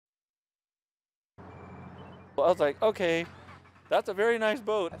I was like, okay, that's a very nice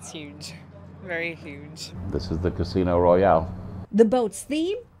boat. That's huge, very huge. This is the Casino Royale. The boat's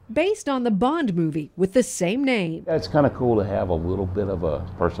theme, based on the Bond movie with the same name. It's kind of cool to have a little bit of a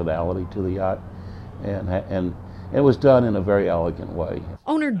personality to the yacht, and it was done in a very elegant way.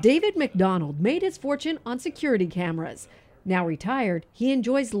 Owner David McDonald made his fortune on security cameras. Now retired, he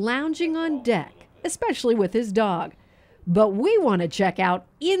enjoys lounging on deck, especially with his dog. But we want to check out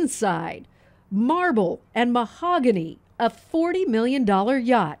inside. Marble and mahogany, a $40 million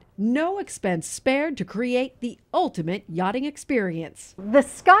yacht. No expense spared to create the ultimate yachting experience. The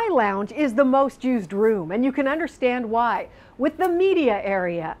Sky Lounge is the most used room, and you can understand why. With the media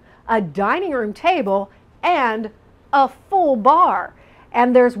area, a dining room table, and a full bar.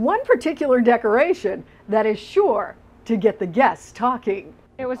 And there's one particular decoration that is sure to get the guests talking.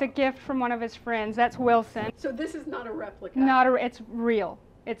 It was a gift from one of his friends. That's Wilson. So this is not a replica? It's real.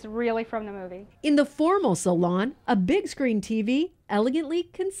 It's really from the movie. In the formal salon, a big screen TV elegantly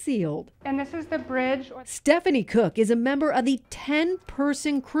concealed. And this is the bridge. Stephanie Cook is a member of the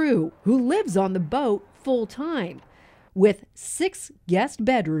 10-person crew who lives on the boat full time. With 6 guest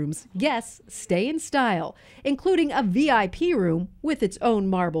bedrooms, guests stay in style, including a VIP room with its own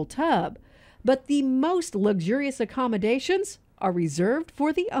marble tub. But the most luxurious accommodations are reserved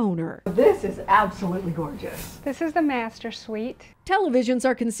for the owner. This is absolutely gorgeous. This is the master suite. Televisions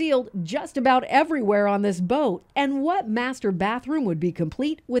are concealed just about everywhere on this boat. And what master bathroom would be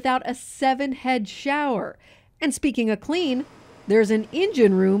complete without a 7-head shower? And speaking of clean, there's an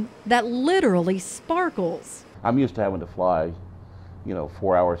engine room that literally sparkles. I'm used to having to fly,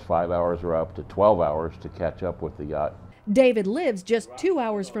 4 hours, 5 hours, or up to 12 hours to catch up with the yacht. David lives just 2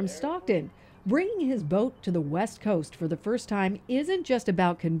 hours from Stockton. Bringing his boat to the West Coast for the first time isn't just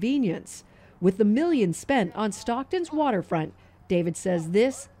about convenience. With the millions spent on Stockton's waterfront, David says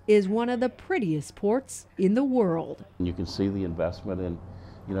this is one of the prettiest ports in the world. You can see the investment in,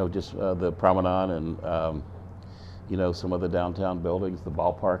 just the promenade and, some of the downtown buildings. The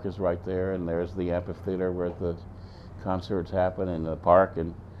ballpark is right there, and there's the amphitheater where the concerts happen, and the park,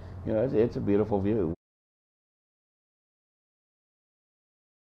 and, it's a beautiful view.